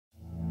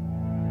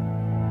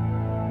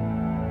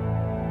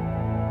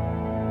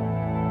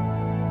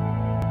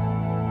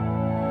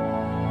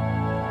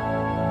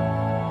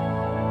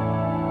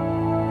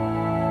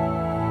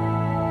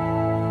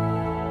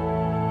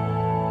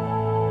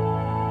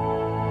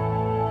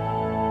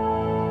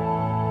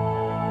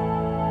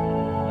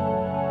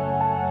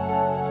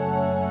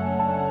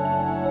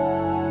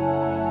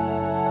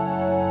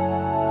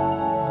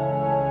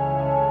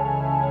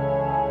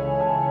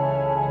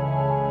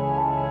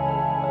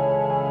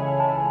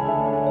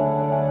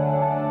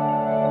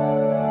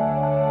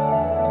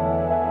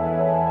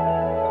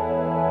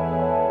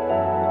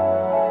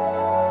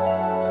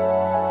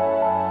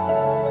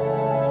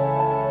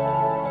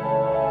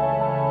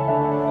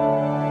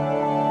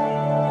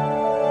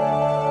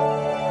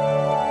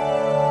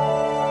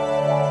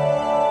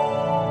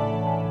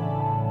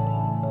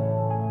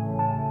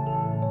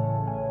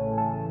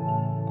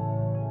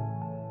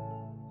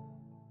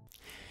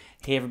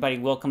Hey everybody,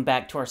 welcome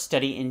back to our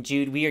study in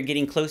Jude. We are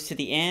getting close to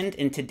the end,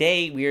 and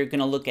today we are going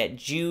to look at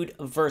Jude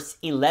verse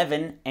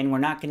 11, and we're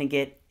not going to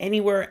get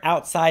anywhere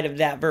outside of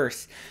that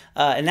verse.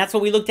 And that's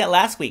what we looked at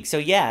last week. So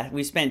yeah,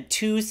 we spent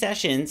 2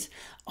 sessions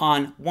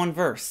on one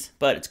verse,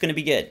 but it's going to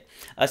be good.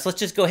 So let's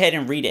just go ahead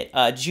and read it.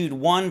 Jude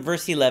 1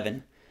 verse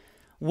 11.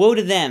 Woe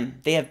to them,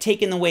 they have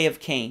taken the way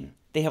of Cain.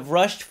 They have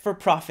rushed for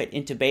profit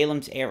into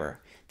Balaam's error.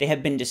 They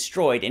have been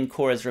destroyed in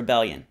Korah's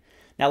rebellion.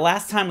 Now,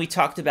 last time we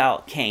talked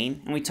about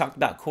Cain, and we talked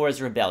about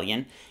Korah's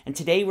rebellion, and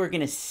today we're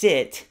going to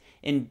sit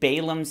in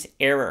Balaam's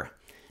error.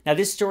 Now,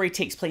 this story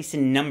takes place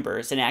in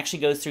Numbers, and it actually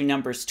goes through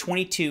Numbers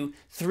 22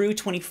 through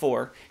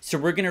 24, so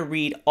we're going to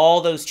read all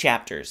those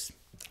chapters.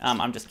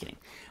 I'm just kidding.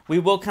 We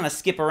will kind of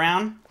skip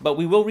around, but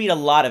we will read a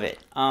lot of it,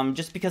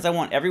 just because I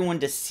want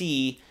everyone to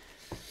see.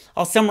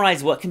 I'll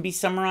summarize what can be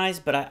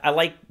summarized, but I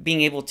like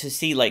being able to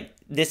see, like,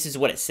 this is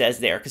what it says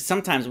there, because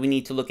sometimes we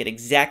need to look at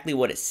exactly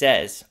what it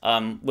says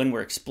when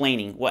we're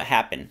explaining what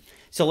happened.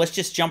 So let's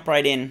just jump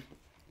right in.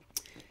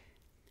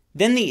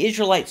 Then the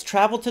Israelites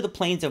traveled to the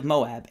plains of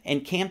Moab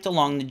and camped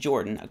along the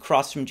Jordan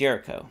across from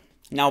Jericho.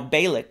 Now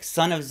Balak,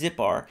 son of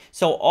Zippor,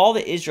 saw all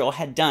that Israel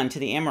had done to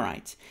the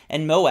Amorites,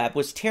 and Moab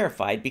was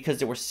terrified because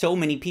there were so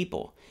many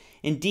people.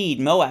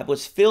 Indeed, Moab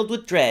was filled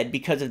with dread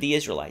because of the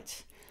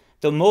Israelites.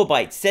 The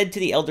Moabites said to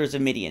the elders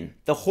of Midian,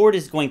 "The horde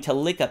is going to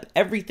lick up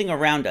everything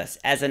around us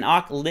as an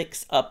ox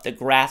licks up the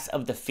grass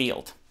of the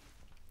field."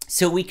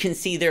 So we can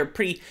see they're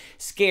pretty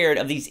scared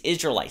of these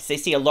Israelites. They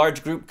see a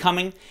large group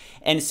coming,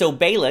 and so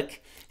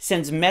Balak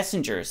sends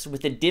messengers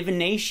with a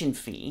divination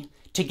fee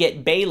to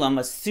get Balaam,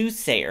 a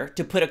soothsayer,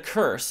 to put a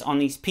curse on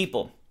these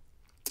people.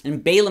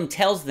 And Balaam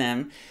tells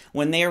them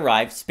when they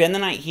arrive, "Spend the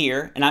night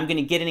here, and I'm going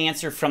to get an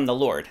answer from the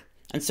Lord."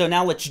 And so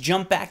now let's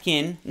jump back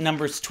in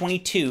Numbers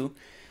 22,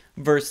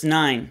 Verse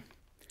 9.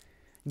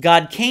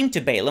 God came to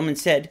Balaam and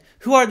said,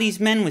 "Who are these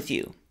men with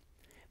you?"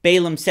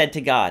 Balaam said to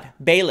God,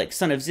 "Balak,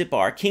 son of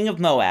Zippor, king of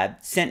Moab,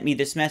 sent me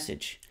this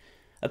message.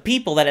 A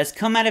people that has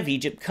come out of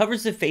Egypt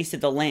covers the face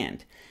of the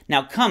land.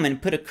 Now come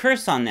and put a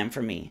curse on them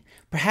for me.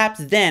 Perhaps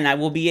then I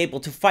will be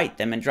able to fight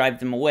them and drive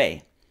them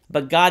away."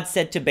 But God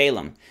said to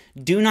Balaam,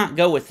 "Do not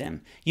go with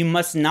them. You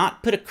must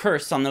not put a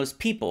curse on those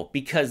people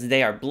because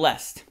they are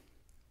blessed."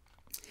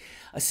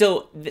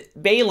 So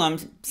Balaam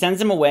sends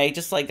them away,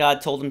 just like God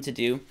told him to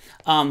do.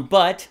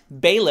 But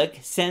Balak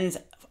sends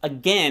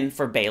again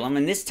for Balaam,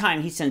 and this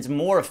time he sends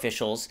more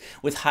officials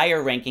with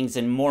higher rankings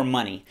and more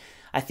money.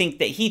 I think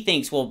that he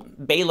thinks, well,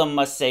 Balaam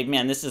must say,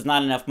 "Man, this is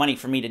not enough money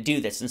for me to do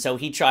this." And so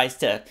he tries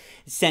to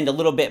send a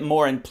little bit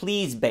more and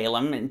please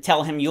Balaam and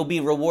tell him, "You'll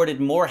be rewarded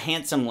more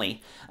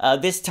handsomely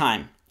this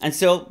time." And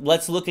so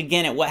let's look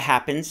again at what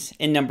happens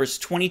in Numbers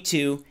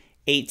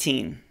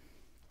 22:18.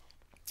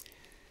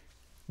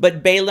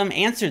 But Balaam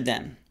answered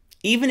them,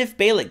 "Even if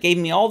Balak gave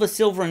me all the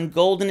silver and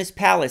gold in his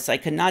palace, I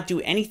could not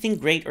do anything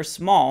great or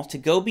small to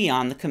go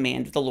beyond the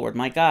command of the Lord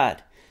my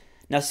God.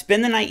 Now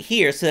spend the night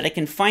here so that I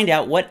can find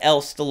out what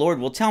else the Lord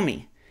will tell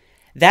me."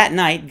 That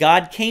night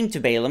God came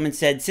to Balaam and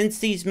said, "Since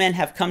these men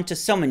have come to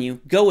summon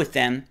you, go with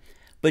them,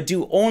 but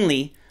do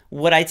only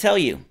what I tell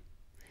you."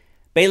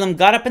 Balaam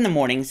got up in the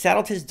morning,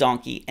 saddled his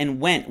donkey, and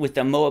went with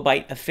the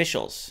Moabite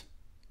officials.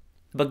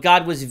 But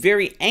God was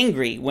very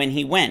angry when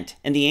he went,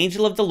 and the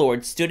angel of the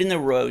Lord stood in the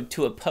road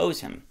to oppose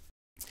him.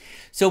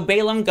 So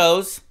Balaam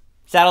goes,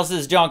 saddles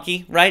his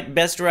donkey, right?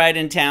 Best ride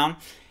in town,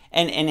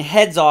 and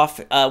heads off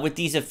with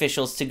these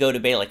officials to go to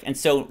Balak. And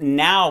so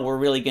now we're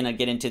really going to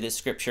get into this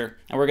scripture,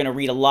 and we're going to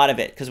read a lot of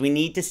it because we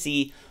need to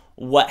see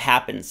what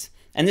happens.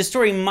 And this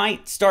story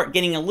might start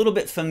getting a little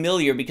bit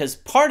familiar because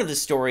part of the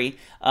story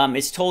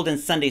is told in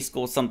Sunday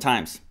school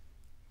sometimes.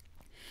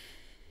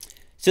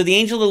 So the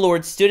angel of the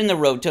Lord stood in the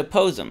road to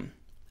oppose him.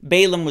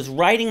 Balaam was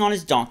riding on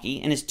his donkey,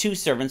 and his 2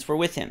 servants were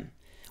with him.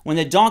 When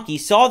the donkey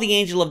saw the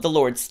angel of the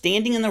Lord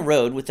standing in the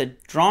road with a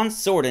drawn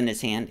sword in his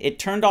hand, it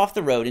turned off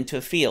the road into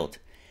a field.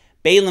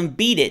 Balaam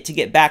beat it to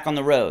get back on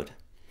the road.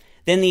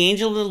 Then the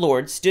angel of the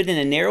Lord stood in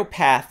a narrow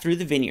path through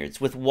the vineyards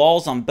with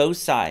walls on both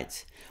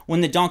sides. When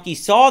the donkey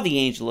saw the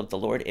angel of the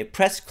Lord, it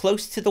pressed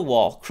close to the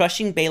wall,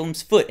 crushing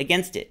Balaam's foot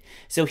against it.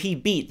 So he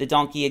beat the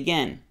donkey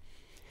again.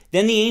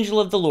 Then the angel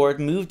of the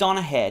Lord moved on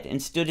ahead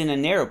and stood in a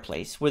narrow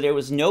place where there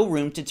was no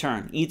room to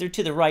turn, either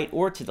to the right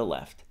or to the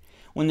left.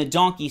 When the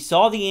donkey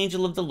saw the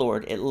angel of the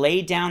Lord, it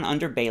lay down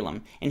under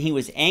Balaam, and he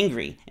was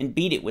angry and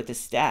beat it with his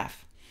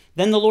staff.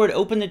 Then the Lord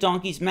opened the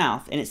donkey's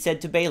mouth, and it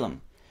said to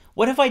Balaam,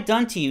 "What have I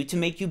done to you to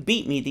make you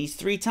beat me these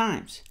 3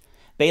 times?"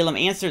 Balaam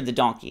answered the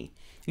donkey,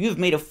 "You have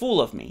made a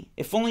fool of me.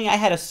 If only I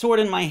had a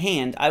sword in my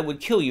hand, I would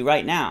kill you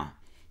right now."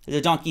 The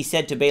donkey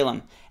said to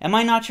Balaam, "Am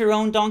I not your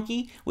own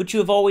donkey, which you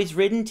have always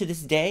ridden to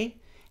this day?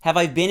 Have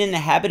I been in the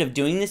habit of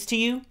doing this to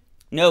you?"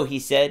 "No," he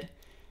said.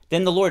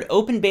 Then the Lord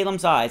opened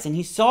Balaam's eyes, and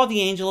he saw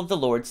the angel of the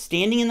Lord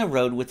standing in the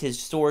road with his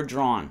sword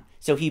drawn.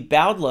 So he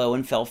bowed low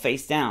and fell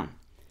face down.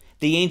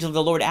 The angel of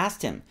the Lord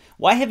asked him,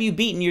 "Why have you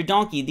beaten your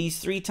donkey these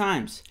 3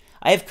 times?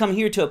 I have come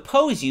here to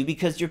oppose you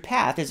because your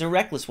path is a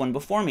reckless one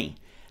before me.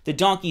 The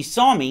donkey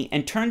saw me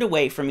and turned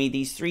away from me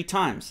these 3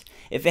 times.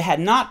 If it had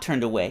not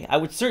turned away, I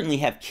would certainly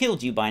have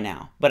killed you by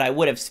now, but I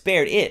would have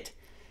spared it."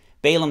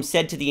 Balaam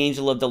said to the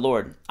angel of the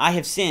Lord, "I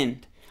have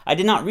sinned. I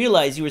did not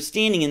realize you were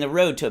standing in the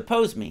road to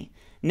oppose me.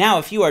 Now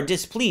if you are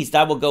displeased,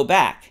 I will go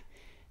back."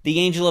 The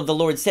angel of the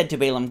Lord said to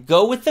Balaam,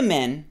 "Go with the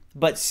men,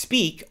 but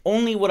speak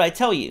only what I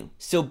tell you."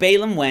 So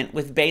Balaam went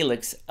with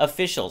Balak's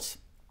officials.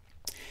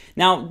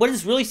 Now, what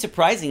is really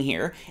surprising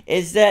here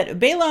is that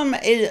Balaam,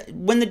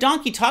 when the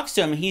donkey talks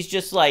to him, he's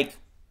just like,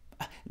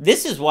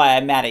 "This is why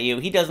I'm mad at you."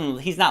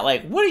 He's not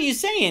like, "What are you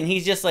saying?"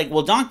 He's just like,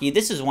 "Well, donkey,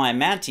 this is why I'm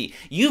mad at you.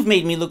 You've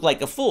made me look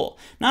like a fool.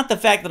 Not the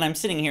fact that I'm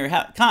sitting here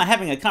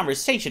having a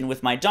conversation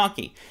with my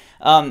donkey."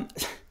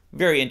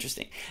 Very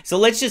interesting. So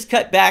let's just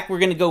cut back. We're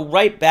going to go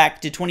right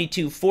back to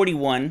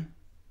 22:41.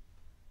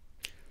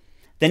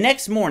 The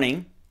next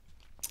morning,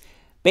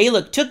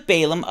 Balak took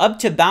Balaam up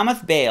to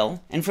Bamoth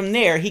Baal, and from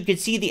there he could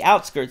see the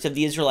outskirts of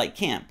the Israelite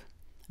camp.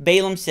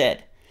 Balaam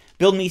said,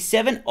 "Build me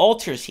 7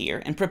 altars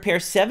here, and prepare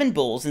 7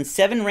 bulls and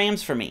 7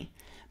 rams for me."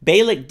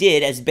 Balak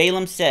did as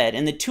Balaam said,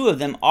 and the 2 of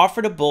them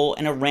offered a bull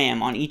and a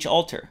ram on each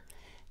altar.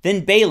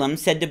 Then Balaam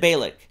said to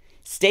Balak,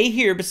 "Stay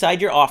here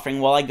beside your offering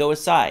while I go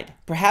aside.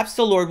 Perhaps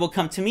the Lord will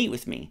come to meet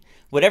with me.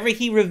 Whatever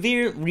he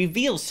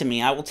reveals to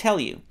me, I will tell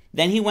you."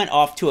 Then he went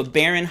off to a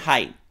barren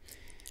height.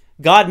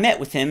 God met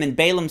with him, and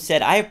Balaam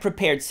said, "I have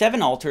prepared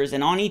 7 altars,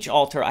 and on each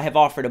altar I have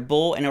offered a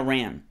bull and a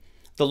ram."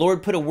 The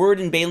Lord put a word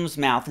in Balaam's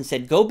mouth and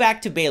said, "Go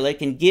back to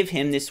Balak and give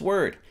him this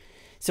word."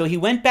 So he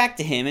went back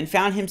to him and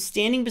found him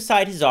standing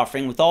beside his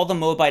offering with all the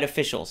Moabite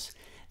officials.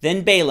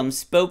 Then Balaam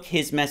spoke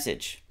his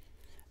message.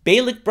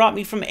 "Balak brought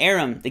me from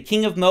Aram, the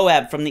king of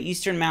Moab, from the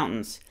eastern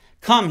mountains.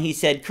 Come," he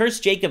said, "curse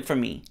Jacob for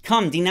me.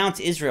 Come,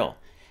 denounce Israel.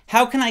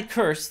 How can I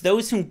curse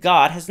those whom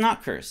God has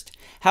not cursed?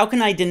 How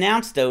can I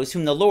denounce those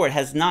whom the Lord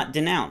has not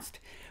denounced?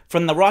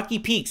 From the rocky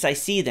peaks I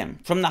see them.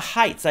 From the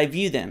heights I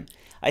view them.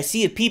 I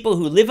see a people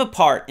who live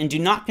apart and do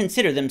not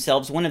consider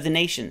themselves one of the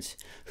nations.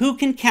 Who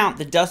can count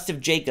the dust of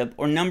Jacob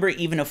or number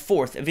even a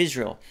fourth of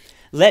Israel?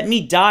 Let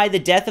me die the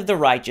death of the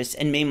righteous,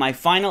 and may my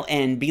final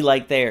end be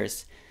like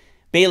theirs."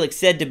 Balak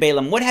said to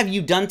Balaam, "What have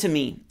you done to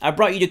me? I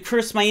brought you to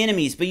curse my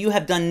enemies, but you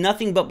have done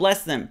nothing but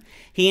bless them."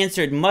 He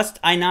answered, "Must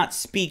I not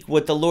speak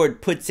what the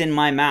Lord puts in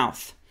my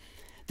mouth?"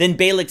 Then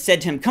Balak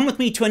said to him, "Come with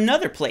me to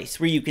another place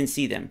where you can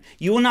see them.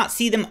 You will not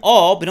see them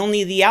all, but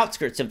only the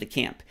outskirts of the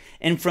camp.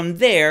 And from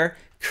there,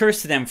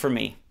 curse them for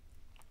me."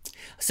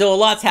 So a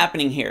lot's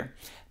happening here.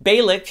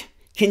 Balak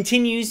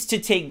continues to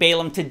take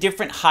Balaam to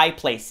different high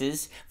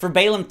places for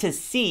Balaam to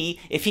see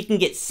if he can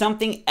get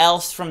something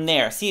else from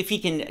there. See if he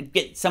can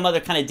get some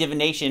other kind of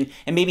divination,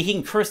 and maybe he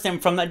can curse them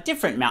from a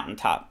different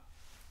mountaintop.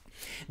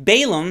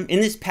 Balaam, in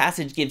this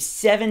passage, gives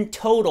 7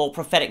 total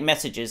prophetic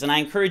messages, and I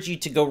encourage you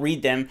to go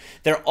read them.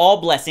 They're all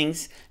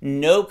blessings,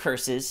 no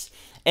curses.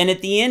 And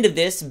at the end of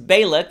this,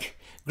 Balak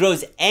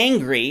grows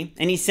angry,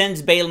 and he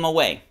sends Balaam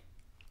away.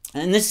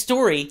 And this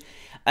story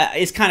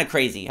is kind of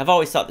crazy. I've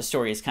always thought the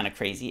story is kind of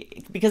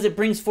crazy because it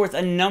brings forth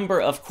a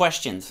number of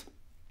questions.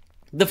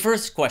 The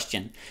first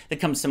question that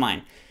comes to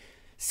mind.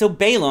 So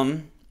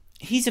Balaam,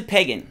 he's a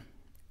pagan.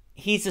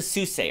 He's a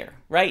soothsayer,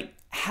 right?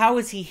 How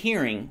is he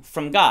hearing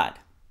from God?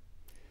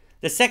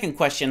 The second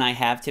question I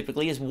have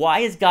typically is, why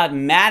is God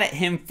mad at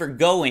him for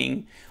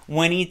going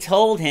when he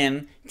told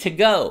him to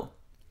go?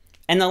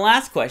 And the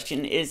last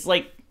question is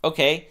like,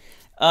 okay,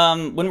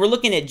 when we're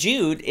looking at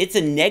Jude, it's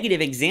a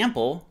negative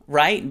example,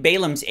 right?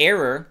 Balaam's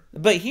error.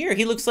 But here,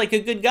 he looks like a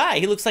good guy.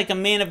 He looks like a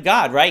man of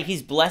God, right?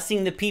 He's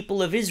blessing the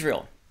people of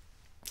Israel.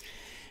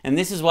 And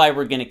this is why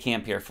we're going to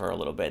camp here for a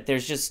little bit.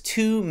 There's just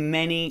too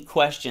many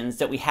questions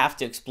that we have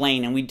to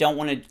explain, and we don't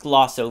want to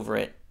gloss over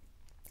it.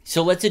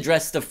 So let's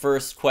address the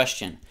first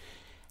question.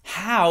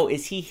 How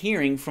is he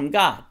hearing from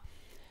God?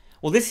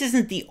 Well, this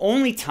isn't the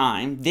only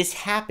time this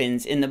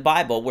happens in the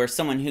Bible where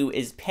someone who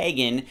is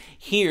pagan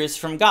hears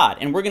from God.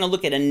 And we're going to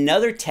look at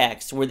another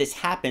text where this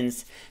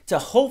happens to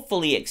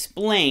hopefully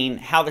explain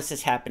how this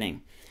is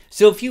happening.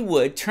 So if you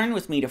would, turn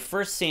with me to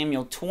 1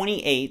 Samuel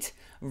 28,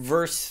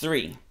 verse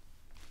 3.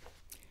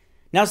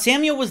 Now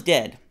Samuel was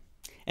dead,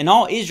 and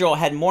all Israel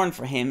had mourned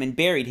for him and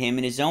buried him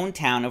in his own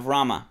town of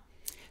Ramah.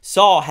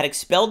 Saul had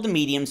expelled the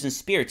mediums and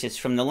spiritists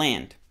from the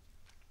land.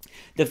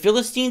 The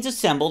Philistines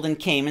assembled and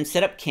came and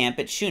set up camp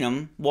at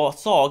Shunem, while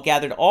Saul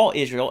gathered all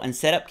Israel and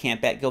set up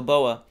camp at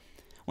Gilboa.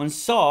 When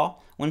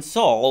Saul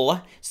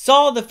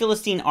saw the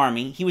Philistine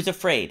army, he was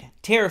afraid.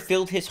 Terror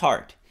filled his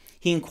heart.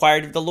 He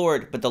inquired of the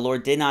Lord, but the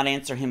Lord did not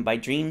answer him by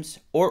dreams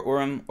or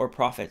Urim or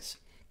prophets.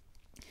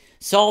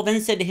 Saul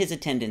then said to his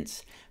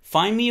attendants,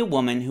 "Find me a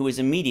woman who is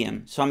a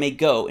medium, so I may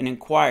go and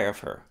inquire of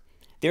her."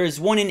 "There is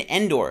one in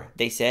Endor,"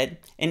 they said,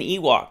 "an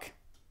Ewok."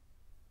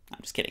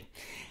 I'm just kidding.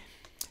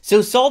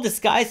 So Saul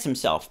disguised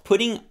himself,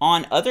 putting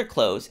on other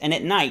clothes, and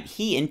at night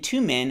he and 2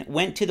 men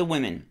went to the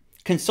women.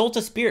 "Consult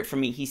a spirit for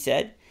me," he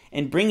said,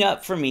 "and bring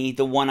up for me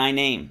the one I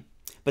name."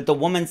 But the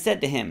woman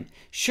said to him,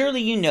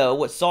 "Surely you know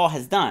what Saul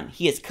has done.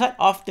 He has cut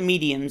off the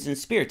mediums and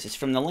spiritists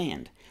from the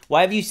land.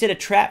 Why have you set a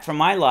trap for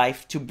my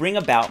life to bring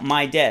about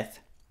my death?"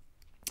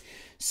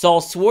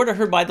 Saul swore to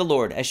her by the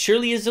Lord, "As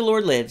surely as the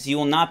Lord lives, you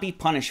will not be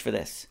punished for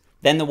this."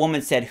 Then the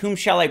woman said, "Whom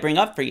shall I bring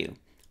up for you?"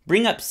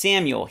 "Bring up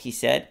Samuel," he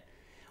said.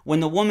 When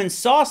the woman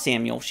saw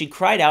Samuel, she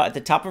cried out at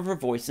the top of her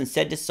voice and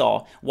said to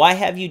Saul, "Why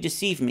have you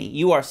deceived me?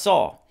 You are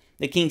Saul."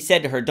 The king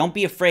said to her, "Don't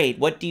be afraid.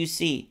 What do you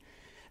see?"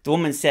 The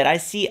woman said, "I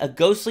see a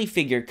ghostly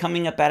figure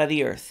coming up out of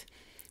the earth."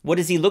 "What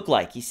does he look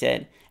like?" he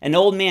said. "An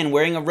old man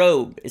wearing a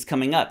robe is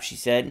coming up," she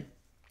said.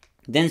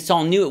 Then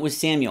Saul knew it was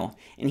Samuel,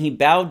 and he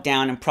bowed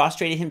down and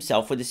prostrated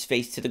himself with his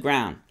face to the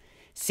ground.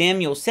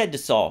 Samuel said to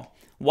Saul,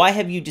 "Why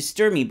have you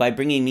disturbed me by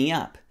bringing me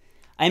up?"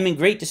 "I am in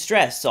great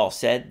distress," Saul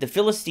said. "The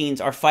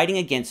Philistines are fighting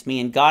against me,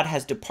 and God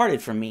has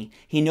departed from me.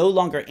 He no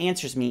longer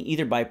answers me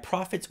either by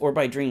prophets or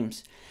by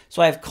dreams.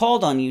 So I have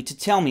called on you to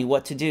tell me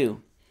what to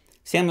do."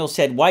 Samuel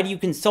said, "Why do you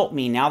consult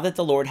me now that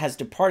the Lord has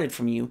departed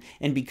from you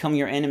and become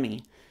your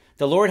enemy?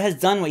 The Lord has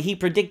done what he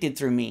predicted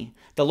through me.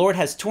 The Lord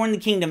has torn the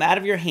kingdom out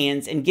of your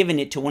hands and given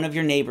it to one of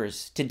your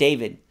neighbors, to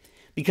David.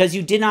 Because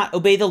you did not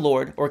obey the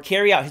Lord or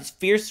carry out his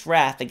fierce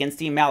wrath against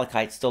the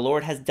Amalekites, the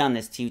Lord has done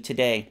this to you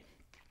today.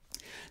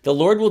 The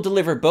Lord will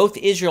deliver both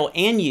Israel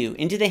and you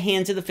into the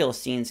hands of the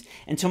Philistines,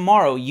 and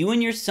tomorrow you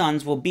and your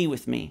sons will be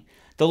with me.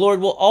 The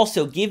Lord will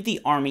also give the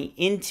army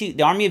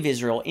of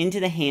Israel into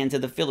the hands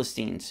of the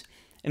Philistines."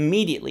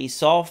 Immediately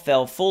Saul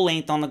fell full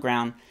length on the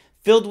ground,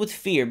 filled with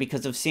fear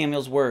because of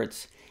Samuel's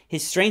words.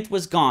 His strength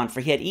was gone,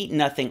 for he had eaten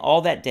nothing all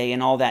that day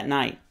and all that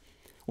night.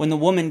 When the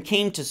woman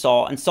came to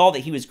Saul and saw that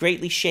he was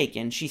greatly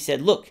shaken, she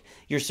said, "Look,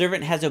 your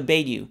servant has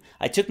obeyed you.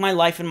 I took my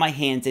life in my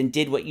hands and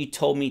did what you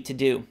told me to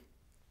do."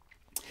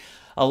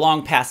 A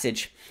long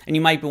passage, and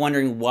you might be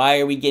wondering, why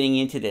are we getting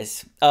into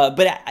this?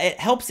 But it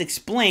helps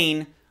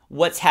explain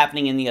what's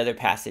happening in the other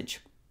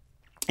passage.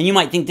 And you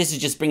might think this is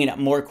just bringing up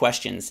more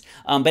questions.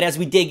 But as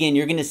we dig in,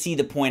 you're going to see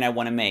the point I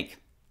want to make.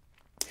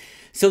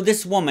 So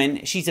this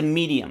woman, she's a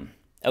medium.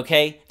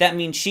 Okay, that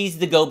means she's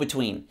the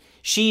go-between.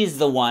 She is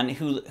the one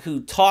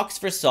who talks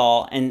for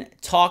Saul and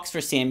talks for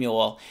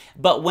Samuel.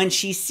 But when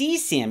she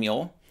sees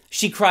Samuel,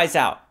 she cries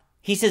out.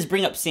 He says,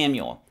 "Bring up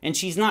Samuel." And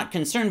she's not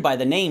concerned by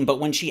the name, but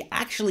when she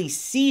actually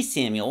sees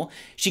Samuel,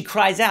 she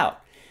cries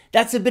out.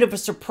 That's a bit of a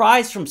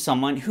surprise from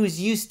someone who's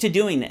used to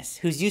doing this,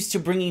 who's used to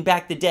bringing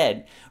back the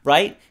dead,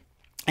 right?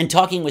 And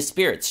talking with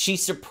spirits.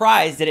 She's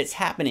surprised that it's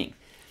happening.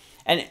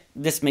 And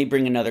this may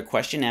bring another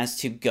question as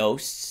to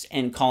ghosts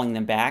and calling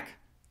them back.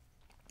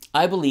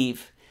 I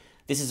believe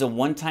this is a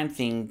one-time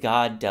thing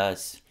God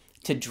does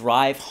to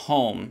drive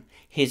home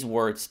his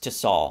words to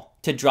Saul.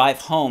 To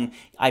drive home,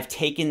 "I've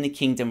taken the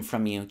kingdom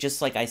from you,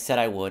 just like I said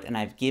I would, and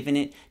I've given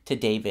it to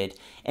David."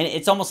 And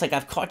it's almost like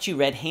I've caught you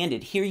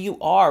red-handed. Here you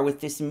are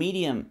with this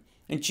medium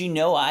that you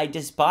know I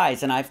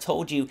despise, and I've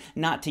told you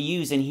not to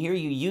use, and here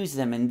you use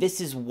them, and this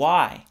is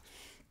why.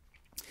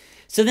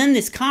 So then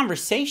this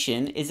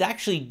conversation is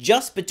actually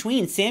just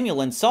between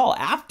Samuel and Saul.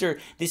 After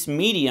this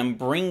medium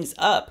brings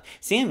up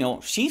Samuel,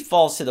 she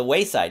falls to the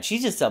wayside.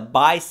 She's just a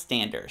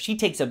bystander. She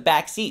takes a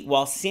back seat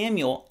while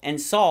Samuel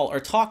and Saul are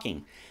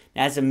talking.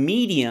 As a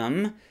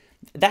medium,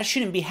 that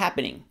shouldn't be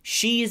happening.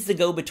 She is the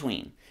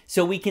go-between.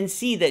 So we can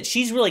see that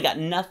she's really got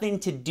nothing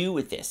to do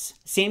with this.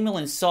 Samuel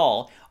and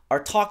Saul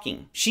are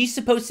talking. She's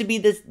supposed to be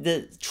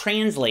the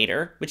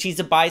translator, but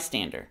she's a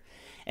bystander.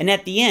 And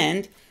at the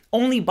end,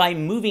 only by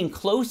moving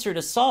closer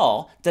to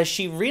Saul does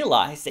she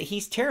realize that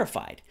he's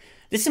terrified.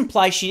 This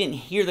implies she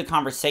didn't hear the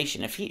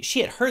conversation. If she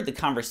had heard the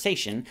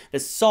conversation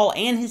that Saul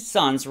and his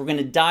sons were going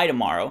to die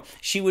tomorrow,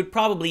 she would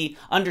probably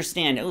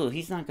understand, oh,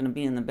 he's not going to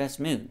be in the best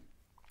mood.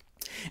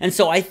 And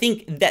so I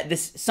think that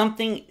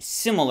something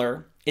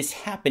similar is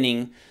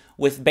happening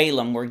with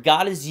Balaam, where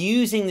God is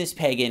using this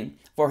pagan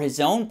for his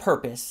own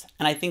purpose,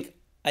 and I think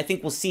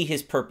we'll see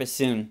his purpose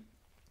soon.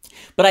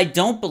 But I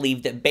don't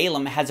believe that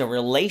Balaam has a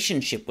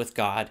relationship with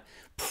God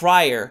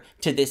prior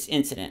to this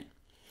incident.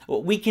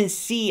 We can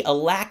see a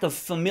lack of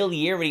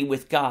familiarity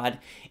with God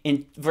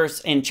in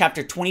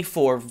chapter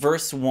 24,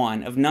 verse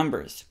 1 of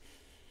Numbers.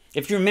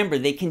 If you remember,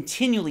 they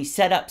continually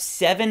set up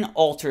 7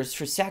 altars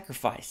for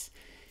sacrifice.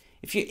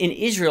 In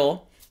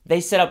Israel,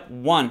 they set up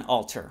one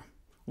altar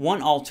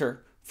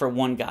for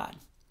one God.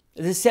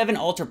 The 7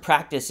 altar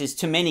practice is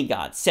to many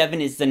gods. 7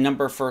 is the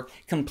number for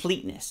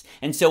completeness.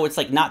 And so it's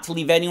like not to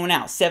leave anyone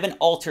out. 7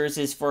 altars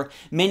is for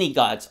many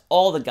gods,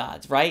 all the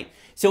gods, right?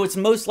 So it's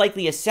most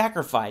likely a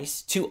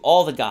sacrifice to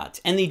all the gods.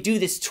 And they do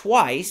this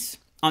twice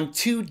on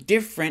 2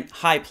 different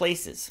high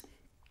places.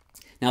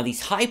 Now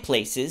these high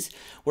places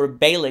where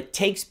Balak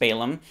takes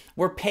Balaam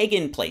were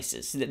pagan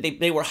places.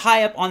 They were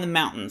high up on the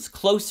mountains,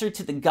 closer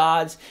to the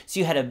gods,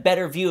 so you had a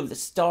better view of the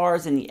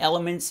stars and the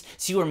elements,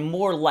 so you were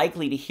more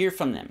likely to hear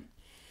from them.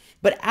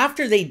 But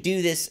after they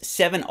do this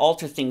 7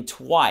 altar thing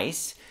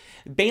twice,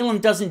 Balaam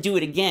doesn't do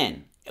it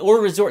again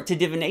or resort to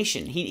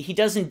divination. He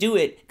doesn't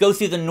go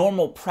through the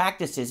normal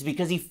practices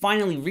because he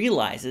finally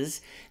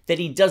realizes that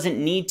he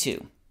doesn't need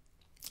to.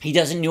 He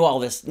doesn't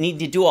need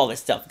to do all this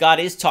stuff. God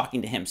is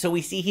talking to him. So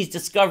we see he's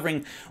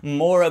discovering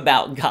more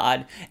about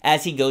God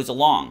as he goes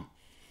along.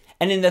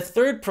 And in the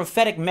 3rd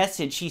prophetic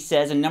message, he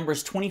says in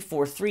Numbers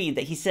 24:3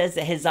 that he says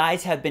that his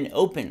eyes have been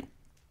opened.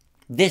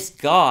 This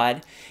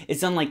God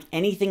is unlike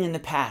anything in the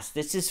past.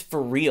 This is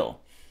for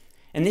real.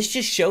 And this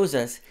just shows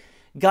us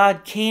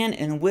God can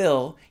and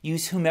will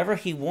use whomever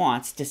he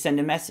wants to send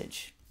a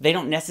message. They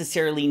don't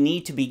necessarily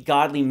need to be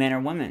godly men or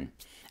women.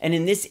 And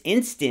in this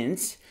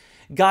instance,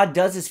 God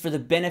does this for the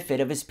benefit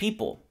of his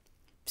people.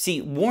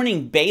 See,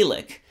 warning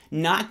Balak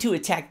not to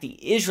attack the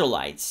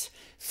Israelites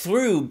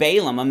through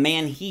Balaam, a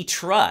man he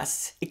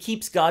trusts, it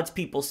keeps God's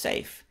people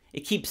safe.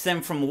 It keeps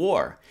them from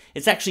war.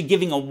 It's actually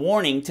giving a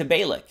warning to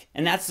Balak.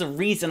 And that's the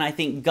reason I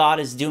think God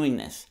is doing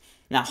this.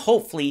 Now,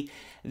 hopefully,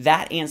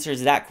 that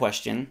answers that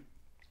question,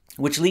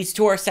 which leads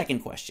to our second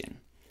question.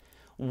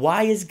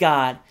 Why is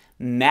God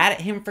mad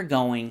at him for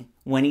going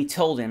when he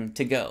told him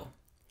to go?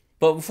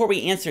 But before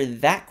we answer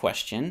that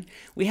question,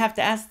 we have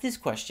to ask this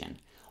question.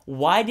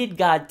 Why did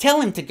God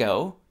tell him to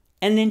go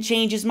and then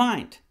change his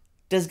mind?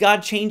 Does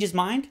God change his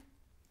mind?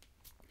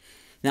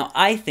 Now,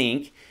 I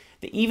think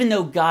that even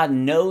though God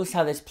knows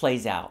how this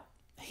plays out,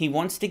 he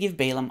wants to give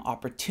Balaam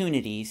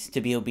opportunities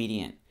to be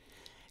obedient.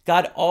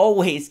 God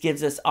always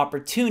gives us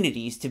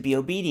opportunities to be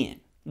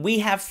obedient. We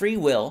have free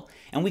will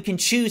and we can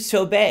choose to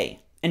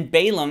obey. And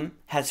Balaam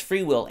has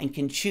free will and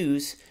can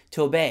choose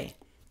to obey.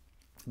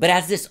 But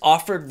as this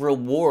offered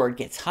reward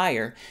gets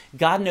higher,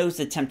 God knows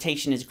the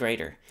temptation is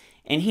greater.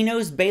 And he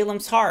knows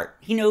Balaam's heart.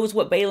 He knows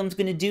what Balaam's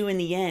going to do in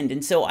the end.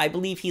 And so I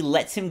believe he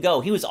lets him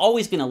go. He was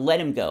always going to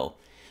let him go.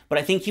 But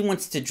I think he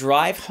wants to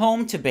drive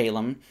home to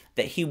Balaam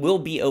that he will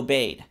be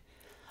obeyed.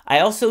 I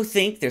also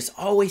think there's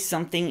always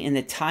something in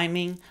the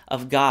timing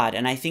of God.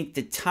 And I think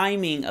the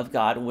timing of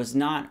God was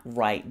not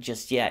right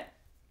just yet.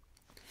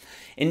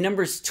 In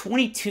Numbers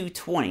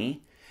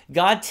 22:20,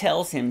 God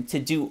tells him to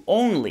do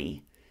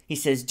only, he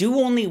says, do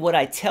only what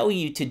I tell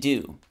you to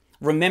do.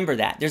 Remember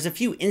that. There's a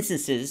few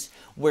instances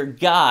where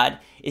God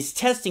is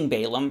testing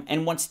Balaam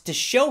and wants to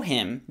show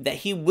him that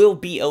he will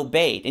be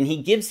obeyed. And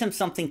he gives him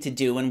something to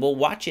do, and we'll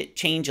watch it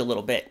change a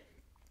little bit.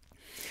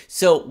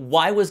 So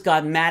why was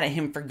God mad at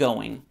him for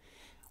going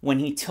when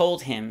he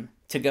told him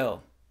to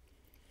go?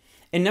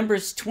 In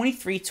Numbers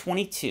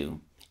 23:22,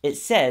 it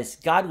says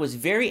God was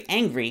very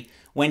angry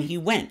when he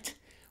went,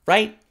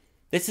 right?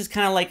 This is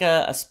kind of like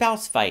a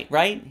spouse fight,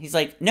 right? He's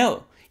like,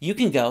 no, you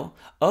can go.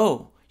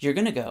 Oh, you're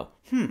going to go.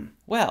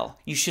 Well,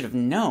 you should have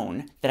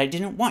known that I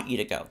didn't want you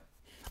to go.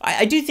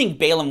 I do think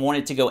Balaam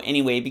wanted to go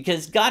anyway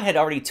because God had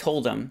already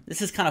told him. This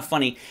is kind of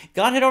funny.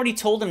 God had already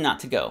told him not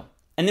to go.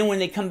 And then when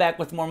they come back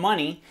with more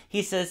money,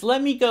 he says,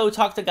 let me go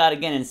talk to God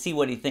again and see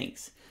what he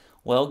thinks.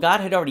 Well, God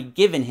had already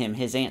given him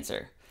his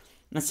answer.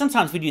 And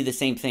sometimes we do the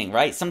same thing,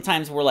 right?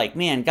 Sometimes we're like,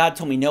 man, God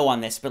told me no on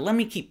this, but let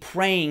me keep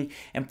praying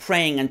and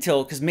praying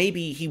until, because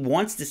maybe he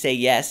wants to say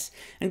yes.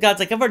 And God's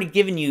like, I've already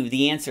given you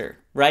the answer,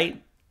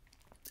 right?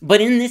 But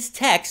in this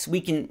text,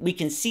 we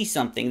can see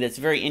something that's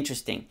very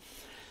interesting.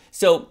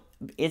 So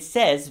it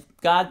says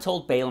God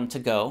told Balaam to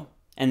go,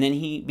 and then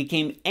he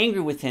became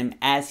angry with him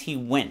as he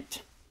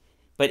went.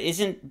 But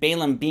isn't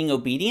Balaam being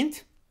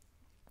obedient?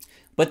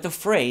 But the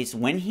phrase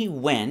when he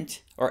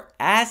went or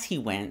as he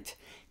went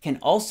can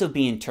also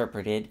be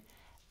interpreted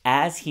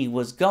as he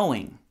was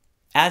going.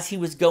 As he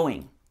was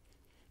going.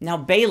 Now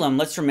Balaam,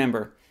 let's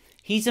remember,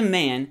 he's a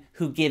man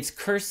who gives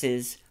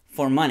curses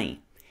for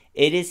money.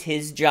 It is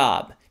his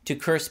job to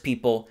curse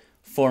people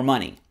for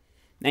money.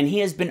 And he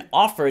has been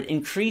offered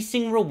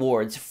increasing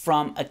rewards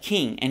from a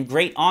king and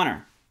great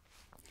honor.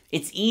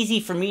 It's easy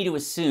for me to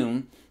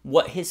assume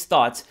what his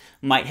thoughts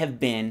might have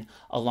been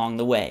along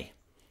the way,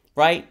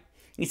 right?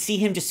 You see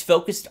him just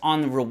focused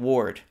on the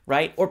reward,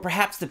 right? Or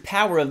perhaps the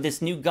power of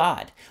this new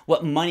God,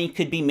 what money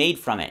could be made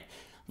from it.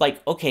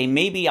 Like, okay,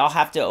 maybe I'll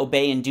have to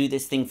obey and do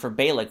this thing for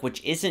Balak,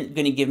 which isn't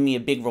going to give me a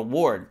big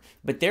reward.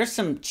 But there's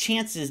some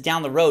chances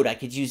down the road I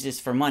could use this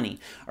for money.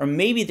 Or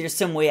maybe there's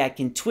some way I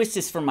can twist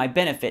this for my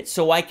benefit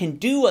so I can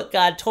do what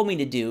God told me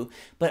to do,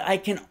 but I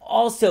can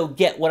also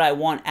get what I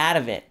want out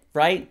of it,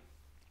 right?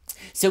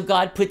 So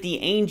God put the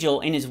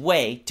angel in his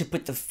way to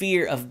put the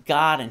fear of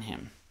God in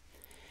him.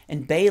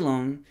 And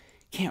Balaam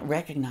can't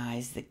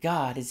recognize that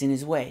God is in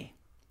his way.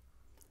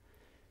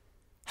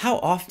 How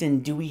often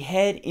do we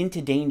head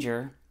into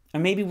danger, or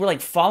maybe we're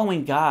like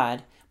following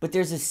God, but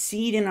there's a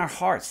seed in our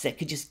hearts that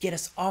could just get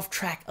us off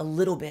track a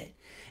little bit.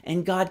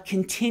 And God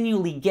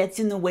continually gets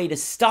in the way to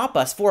stop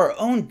us for our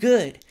own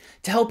good,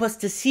 to help us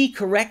to see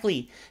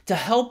correctly, to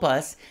help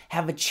us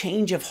have a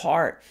change of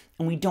heart,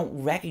 and we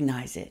don't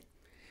recognize it.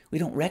 We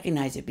don't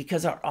recognize it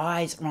because our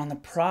eyes are on the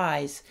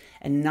prize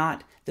and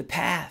not the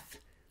path.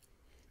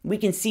 We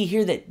can see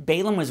here that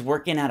Balaam was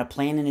working out a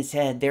plan in his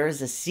head. There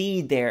is a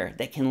seed there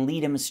that can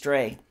lead him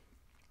astray.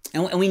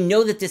 And we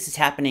know that this is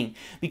happening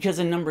because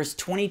in Numbers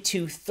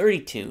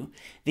 22:32,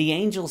 the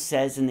angel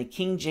says in the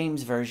King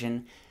James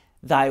Version,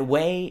 "Thy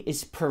way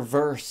is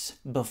perverse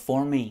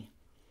before me."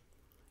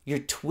 You're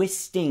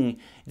twisting,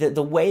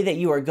 the way that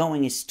you are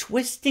going is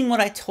twisting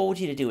what I told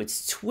you to do.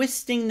 It's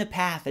twisting the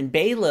path, and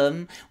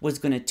Balaam was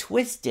going to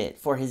twist it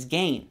for his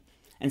gain.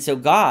 And so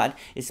God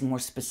is more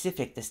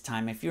specific this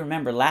time. If you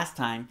remember last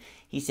time,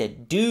 he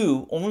said,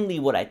 do only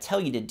what I tell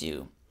you to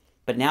do.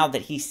 But now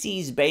that he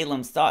sees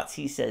Balaam's thoughts,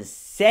 he says,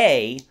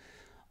 say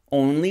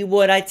only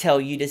what I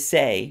tell you to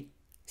say.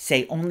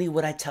 Say only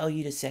what I tell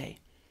you to say.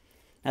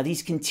 Now,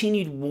 these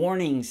continued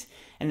warnings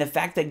and the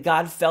fact that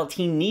God felt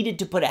he needed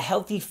to put a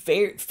healthy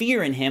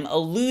fear in him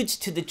alludes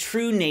to the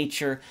true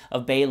nature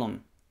of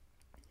Balaam.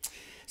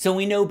 So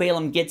we know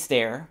Balaam gets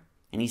there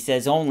and he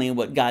says only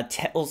what God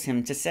tells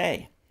him to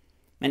say.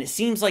 And it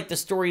seems like the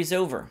story is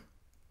over.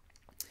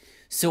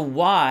 So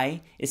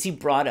why is he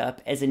brought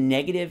up as a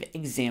negative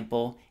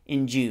example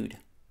in Jude?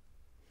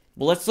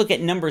 Well, let's look at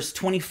Numbers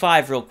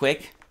 25 real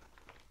quick.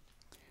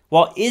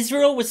 While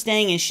Israel was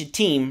staying in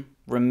Shittim,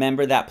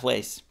 remember that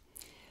place,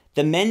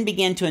 the men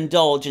began to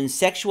indulge in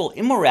sexual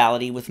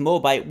immorality with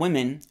Moabite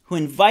women who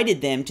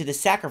invited them to the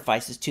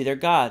sacrifices to their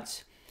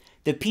gods.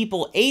 The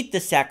people ate the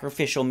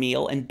sacrificial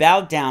meal and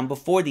bowed down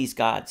before these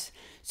gods.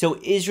 So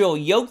Israel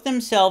yoked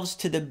themselves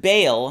to the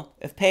Baal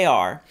of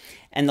Peor,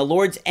 and the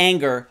Lord's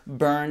anger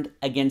burned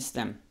against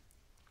them.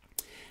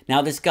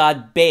 Now this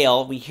god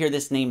Baal, we hear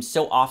this name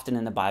so often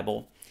in the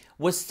Bible,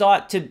 was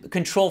thought to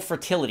control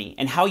fertility.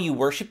 And how you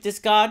worship this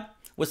god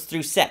was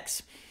through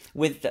sex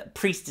with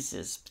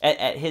priestesses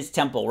at his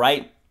temple,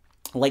 right?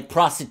 Like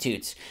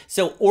prostitutes.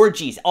 So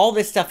orgies, all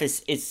this stuff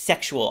is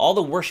sexual. All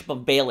the worship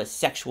of Baal is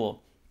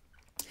sexual.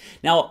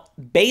 Now,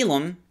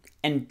 Balaam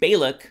and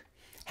Balak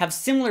have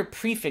similar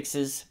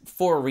prefixes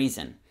for a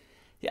reason.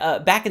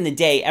 Back in the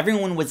day,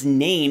 everyone was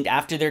named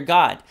after their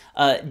god.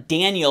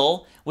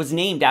 Daniel was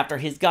named after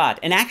his god.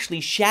 And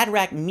actually,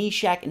 Shadrach,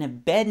 Meshach, and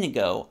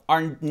Abednego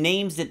are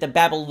names that the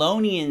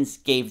Babylonians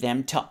gave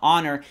them to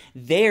honor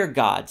their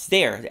gods.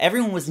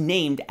 Everyone was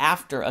named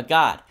after a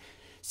god.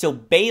 So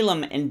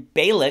Balaam and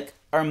Balak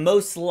are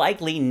most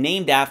likely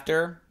named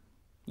after,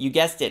 you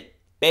guessed it,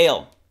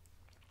 Baal.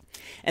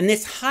 And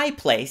this high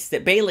place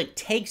that Balak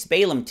takes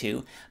Balaam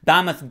to,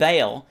 Bamoth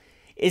Baal,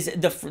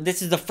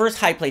 this is the first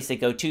high place they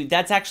go to.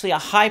 That's actually a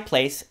high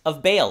place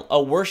of Baal,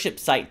 a worship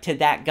site to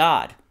that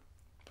god.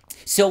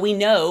 So we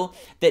know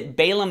that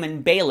Balaam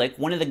and Balak,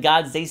 one of the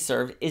gods they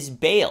serve, is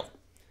Baal.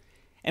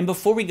 And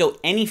before we go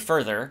any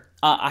further,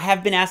 I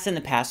have been asked in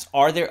the past,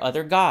 are there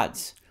other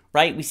gods?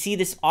 Right? We see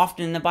this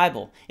often in the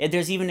Bible.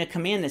 There's even a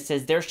command that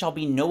says, there shall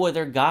be no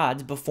other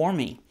gods before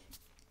me.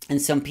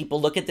 And some people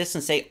look at this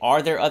and say,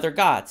 are there other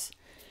gods?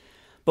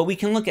 But we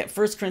can look at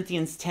 1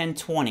 Corinthians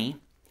 10:20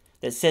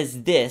 that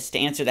says this to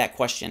answer that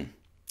question.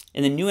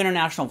 In the New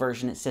International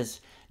Version, it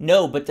says,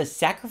 no, but the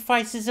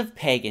sacrifices of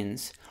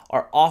pagans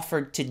are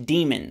offered to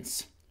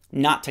demons,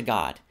 not to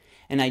God.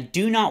 And I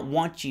do not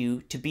want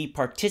you to be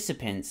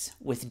participants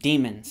with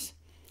demons.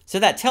 So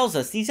that tells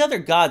us these other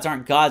gods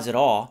aren't gods at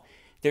all.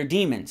 They're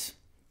demons.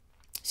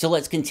 So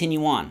let's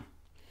continue on.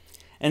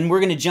 And we're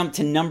going to jump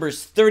to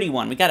Numbers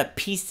 31. We got to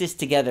piece this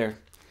together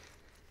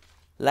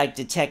like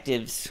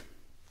detectives.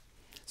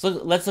 So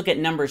let's look at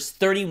Numbers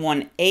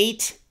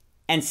 31:8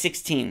 and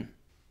 16.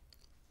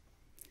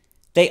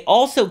 They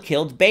also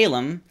killed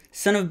Balaam,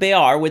 son of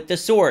Beor, with the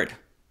sword.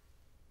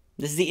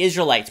 This is the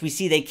Israelites. We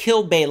see they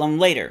kill Balaam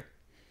later.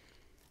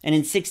 And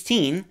in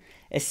 16,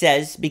 it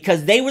says,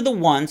 because they were the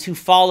ones who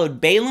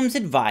followed Balaam's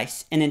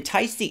advice and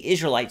enticed the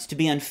Israelites to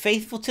be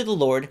unfaithful to the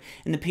Lord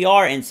in the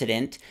Peor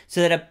incident,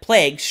 so that a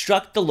plague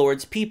struck the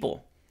Lord's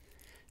people.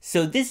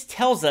 So this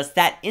tells us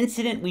that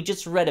incident we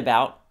just read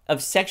about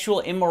of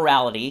sexual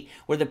immorality,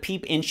 where the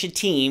people in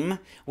Shittim,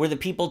 where the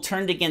people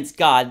turned against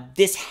God,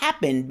 this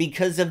happened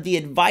because of the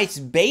advice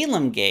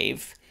Balaam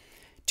gave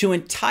to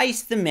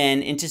entice the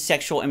men into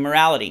sexual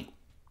immorality.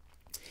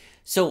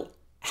 So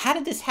how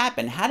did this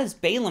happen? How does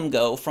Balaam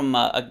go from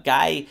a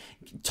guy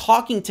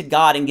talking to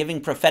God and giving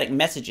prophetic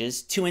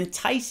messages to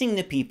enticing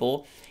the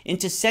people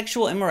into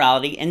sexual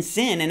immorality and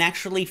sin and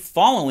actually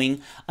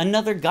following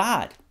another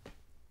god?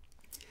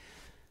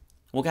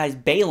 Well, guys,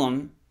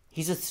 Balaam,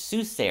 he's a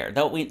soothsayer.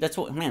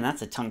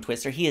 That's a tongue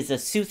twister. He is a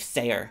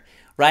soothsayer,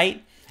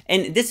 right?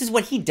 And this is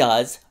what he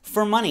does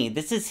for money.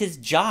 This is his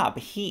job.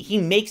 He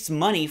makes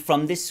money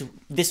from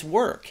this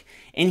work.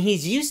 And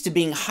he's used to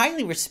being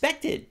highly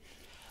respected.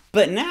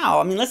 But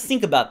now, let's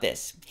think about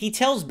this. He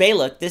tells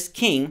Balak, this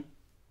king,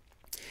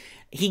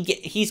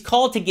 he's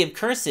called to give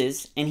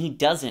curses, and he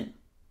doesn't.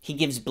 He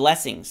gives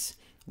blessings,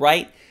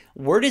 right?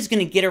 Word is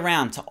going to get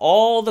around to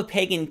all the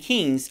pagan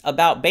kings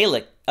about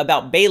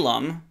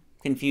Balaam.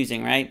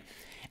 Confusing, right?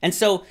 And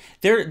so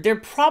they're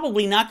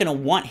probably not going to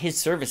want his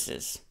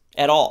services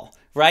at all,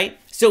 right?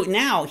 So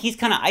now he's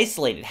kind of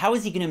isolated. How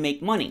is he going to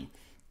make money?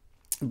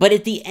 But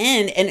at the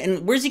end,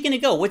 and where's he going to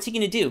go? What's he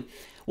going to do?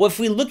 Well, if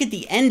we look at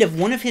the end of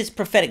one of his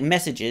prophetic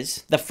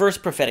messages, the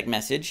first prophetic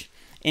message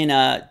in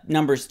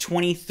Numbers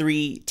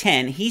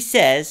 23:10, he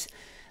says,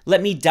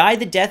 let me die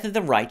the death of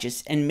the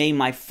righteous, and may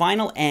my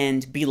final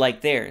end be like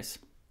theirs.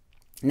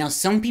 Now,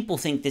 some people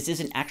think this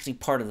isn't actually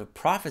part of the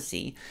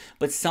prophecy,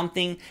 but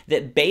something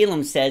that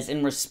Balaam says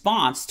in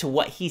response to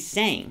what he's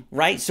saying,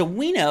 right? So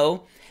we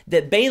know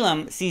that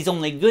Balaam sees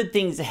only good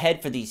things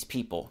ahead for these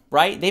people,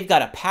 right? They've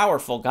got a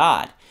powerful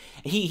God.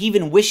 He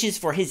even wishes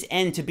for his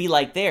end to be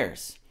like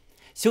theirs.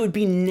 So it would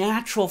be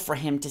natural for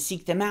him to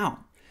seek them out,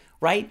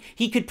 right?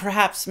 He could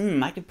perhaps,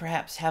 I could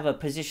perhaps have a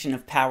position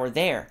of power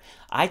there.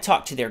 I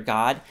talk to their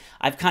God.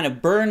 I've kind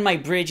of burned my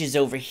bridges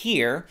over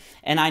here,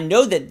 and I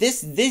know that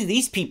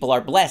these people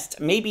are blessed.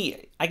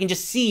 Maybe I can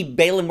just see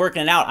Balaam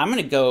working it out. I'm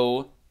going to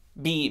go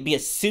be a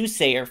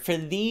soothsayer for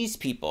these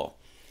people.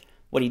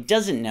 What he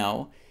doesn't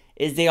know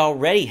is they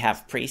already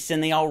have priests,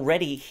 and they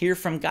already hear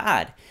from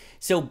God.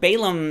 So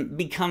Balaam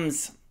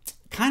becomes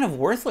kind of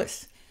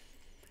worthless.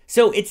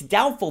 So it's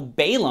doubtful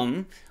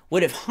Balaam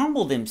would have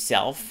humbled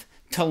himself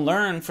to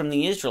learn from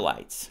the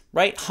Israelites,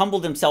 right?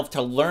 Humbled himself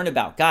to learn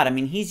about God. I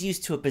mean, he's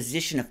used to a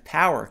position of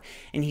power,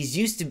 and he's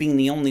used to being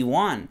the only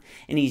one,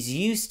 and he's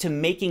used to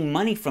making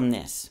money from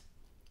this.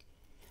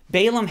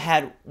 Balaam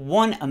had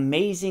one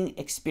amazing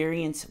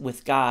experience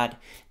with God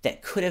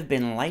that could have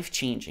been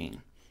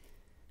life-changing,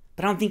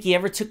 but I don't think he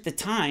ever took the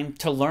time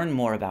to learn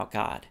more about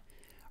God,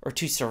 or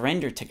to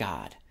surrender to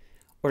God,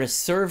 or to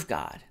serve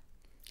God.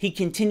 He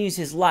continues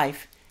his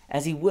life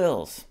as he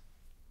wills.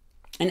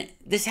 And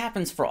this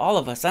happens for all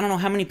of us. I don't know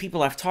how many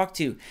people I've talked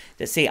to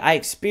that say, I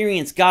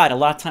experienced God. A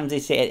lot of times they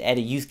say it at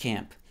a youth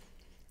camp.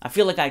 I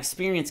feel like I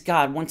experienced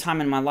God one time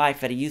in my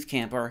life at a youth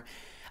camp, or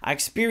I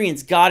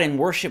experienced God in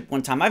worship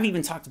one time. I've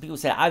even talked to people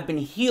who say, I've been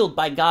healed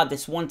by God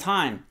this one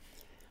time.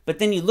 But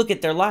then you look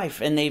at their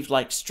life and they've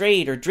like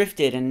strayed or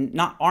drifted and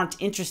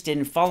aren't interested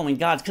in following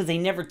God because they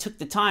never took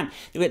the time.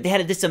 They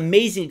had this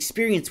amazing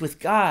experience with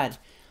God,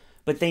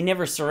 but they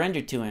never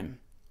surrendered to him.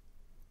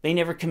 They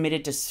never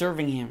committed to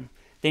serving him.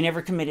 They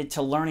never committed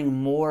to learning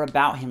more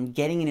about him,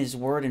 getting in his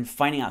word and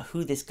finding out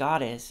who this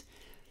God is.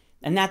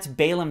 And that's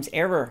Balaam's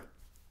error,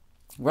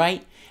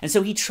 right? And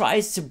so he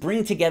tries to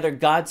bring together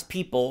God's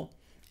people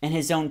and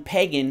his own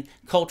pagan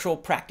cultural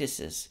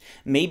practices.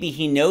 Maybe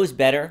he knows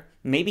better.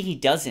 Maybe he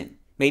doesn't.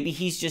 Maybe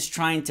he's just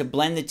trying to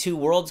blend the two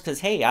worlds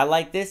because, hey, I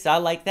like this, I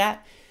like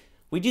that.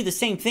 We do the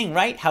same thing,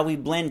 right? How we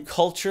blend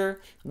culture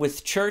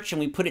with church and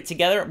we put it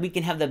together. We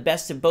can have the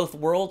best of both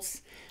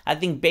worlds. I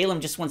think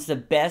Balaam just wants the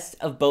best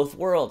of both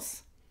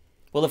worlds.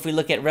 Well, if we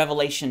look at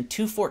Revelation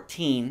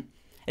 2:14,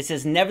 it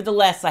says,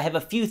 Nevertheless, I have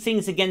a few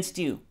things against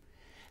you.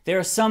 There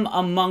are some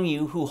among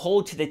you who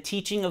hold to the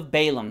teaching of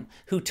Balaam,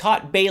 who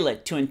taught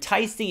Balak to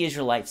entice the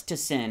Israelites to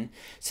sin,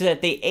 so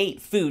that they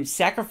ate food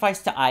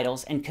sacrificed to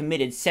idols and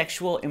committed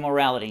sexual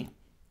immorality.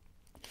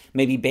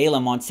 Maybe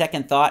Balaam, on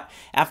second thought,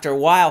 after a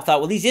while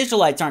thought, well, these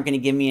Israelites aren't going to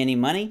give me any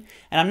money,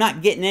 and I'm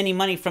not getting any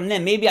money from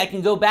them. Maybe I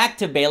can go back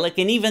to Balak,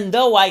 and even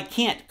though I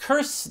can't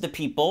curse the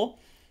people,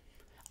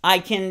 I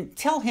can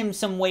tell him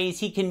some ways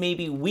he can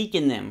maybe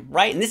weaken them,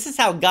 right? And this is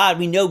how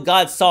we know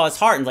God saw his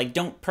heart and like,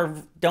 don't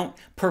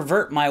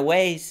pervert my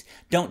ways.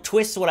 Don't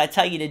twist what I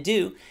tell you to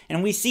do.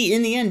 And we see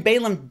in the end,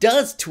 Balaam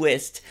does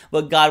twist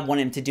what God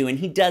wanted him to do, and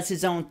he does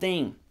his own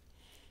thing.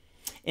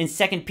 In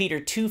 2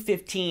 Peter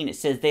 2:15, it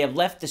says, They have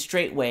left the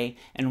straight way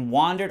and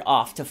wandered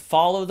off to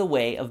follow the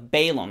way of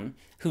Balaam,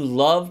 who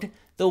loved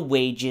the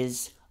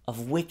wages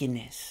of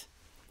wickedness.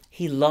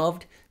 He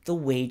loved the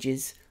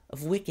wages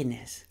of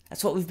wickedness.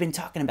 That's what we've been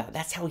talking about.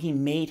 That's how he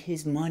made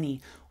his money,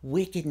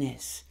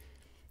 wickedness.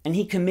 And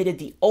he committed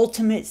the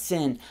ultimate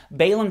sin.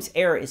 Balaam's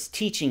error is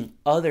teaching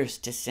others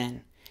to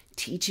sin.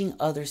 Teaching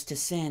others to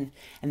sin.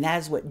 And that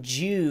is what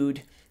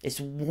Jude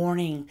is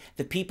warning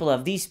the people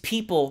of. These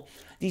people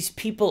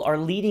are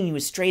leading you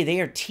astray.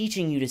 They are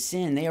teaching you to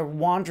sin. They are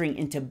wandering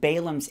into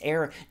Balaam's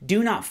error.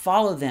 Do not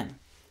follow them.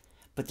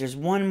 But there's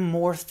one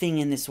more thing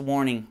in this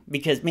warning,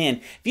 because man,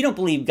 if you don't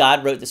believe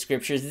God wrote the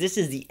scriptures, this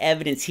is the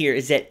evidence here,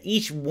 is that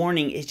each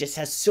warning just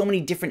has so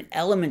many different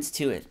elements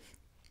to it.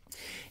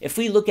 If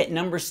we look at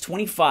Numbers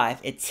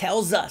 25, it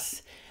tells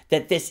us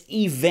that this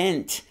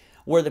event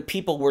where the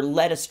people were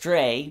led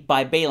astray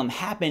by Balaam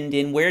happened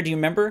in, where do you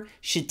remember?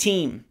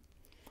 Shittim.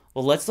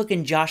 Well, let's look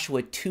in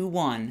Joshua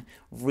 2:1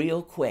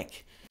 real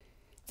quick.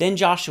 Then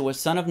Joshua,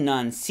 son of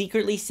Nun,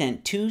 secretly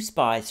sent 2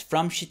 spies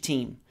from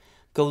Shittim.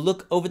 Go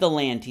look over the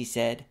land, he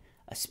said,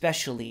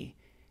 especially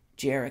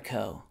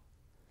Jericho.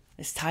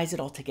 This ties it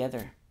all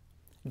together.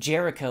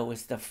 Jericho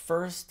was the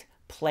first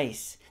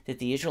place that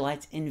the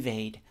Israelites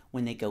invade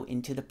when they go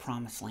into the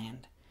promised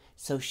land.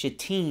 So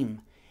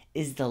Shittim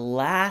is the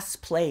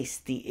last place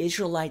the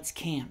Israelites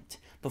camped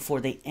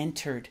before they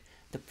entered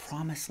the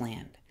promised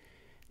land.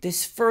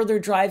 This further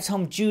drives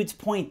home Jude's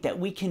point that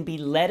we can be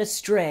led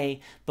astray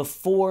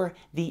before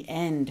the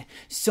end.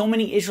 So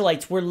many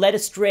Israelites were led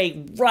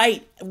astray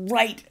right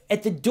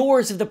at the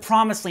doors of the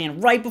promised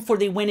land, right before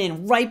they went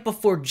in, right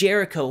before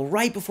Jericho,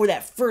 right before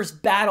that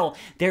first battle.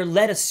 They're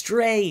led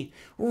astray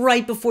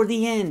right before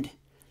the end.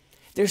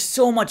 There's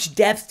so much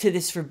depth to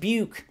this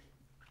rebuke.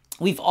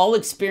 We've all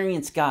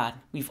experienced God.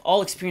 We've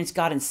all experienced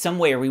God in some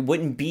way, or we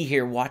wouldn't be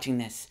here watching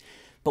this.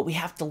 But we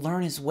have to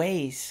learn his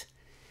ways.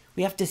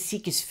 We have to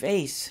seek his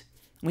face.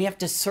 We have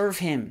to serve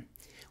him.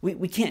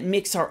 We can't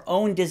mix our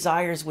own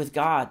desires with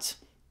God's.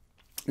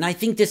 And I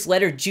think this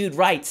letter Jude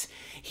writes,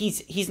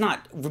 he's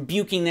not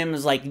rebuking them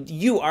as like,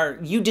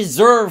 you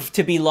deserve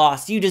to be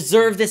lost. You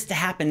deserve this to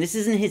happen. This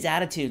isn't his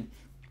attitude.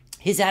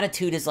 His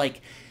attitude is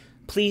like,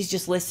 please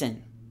just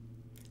listen.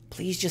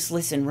 Please just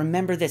listen.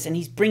 Remember this. And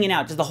he's bringing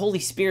out, the Holy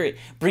Spirit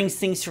brings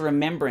things to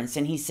remembrance.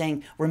 And he's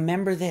saying,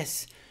 remember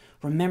this.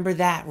 Remember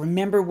that.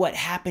 Remember what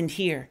happened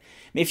here.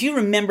 If you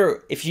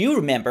remember,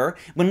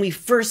 when we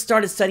first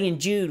started studying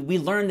Jude, we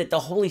learned that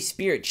the Holy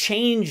Spirit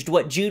changed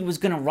what Jude was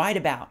going to write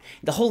about.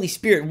 The Holy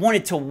Spirit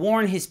wanted to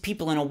warn his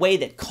people in a way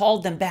that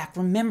called them back.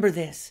 Remember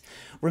this.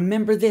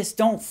 Remember this.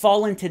 Don't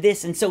fall into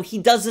this. And so he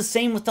does the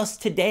same with us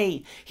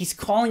today. He's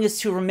calling us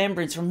to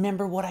remembrance.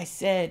 Remember what I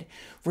said.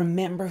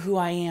 Remember who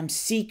I am.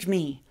 Seek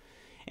me.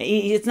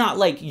 It's not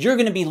like you're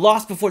going to be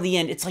lost before the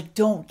end. It's like,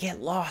 don't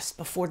get lost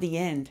before the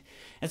end.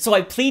 And so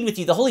I plead with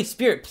you. The Holy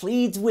Spirit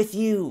pleads with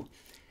you.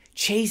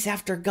 Chase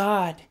after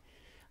God.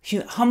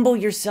 Humble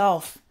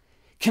yourself.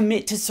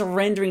 Commit to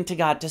surrendering to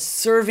God, to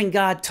serving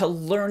God, to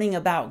learning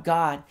about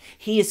God.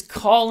 He is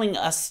calling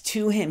us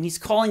to him. He's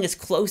calling us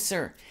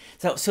closer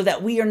so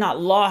that we are not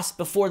lost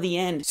before the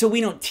end, so we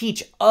don't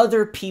teach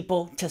other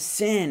people to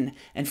sin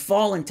and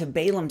fall into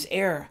Balaam's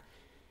error.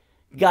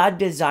 God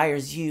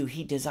desires you.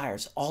 He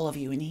desires all of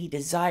you, and he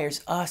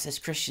desires us as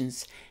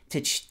Christians to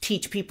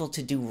teach people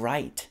to do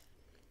right,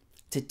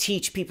 to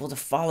teach people to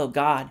follow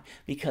God,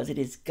 because it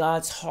is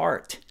God's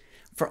heart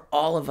for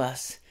all of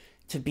us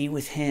to be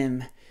with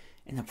him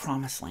in the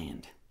promised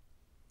land.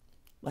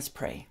 Let's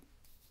pray.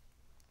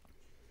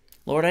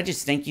 Lord, I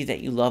just thank you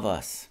that you love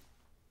us.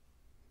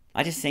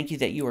 I just thank you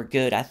that you are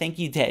good. I thank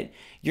you that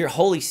your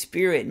Holy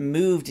Spirit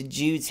moved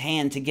Jude's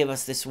hand to give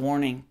us this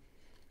warning.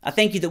 I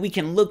thank you that we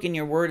can look in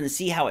your word and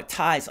see how it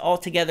ties all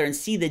together and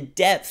see the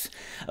depth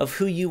of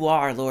who you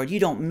are, Lord. You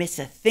don't miss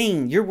a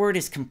thing. Your word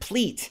is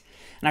complete.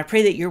 And I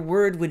pray that your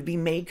word would be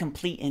made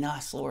complete in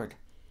us, Lord.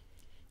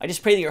 I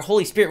just pray that your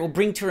Holy Spirit will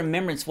bring to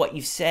remembrance what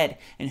you've said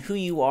and who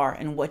you are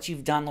and what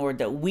you've done, Lord,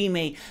 that we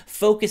may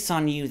focus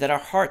on you, that our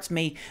hearts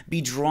may be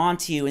drawn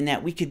to you, and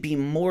that we could be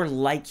more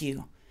like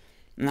you.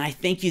 And I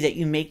thank you that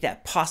you make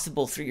that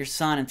possible through your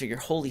Son and through your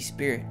Holy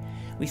Spirit.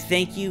 We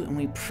thank you and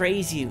we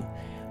praise you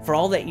for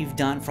all that you've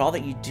done, for all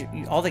that you do,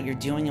 all that you're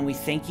doing, and we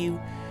thank you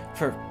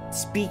for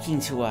speaking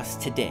to us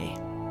today.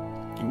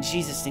 In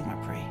Jesus' name I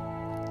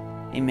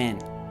pray.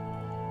 Amen.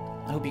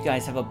 I hope you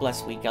guys have a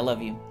blessed week. I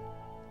love you.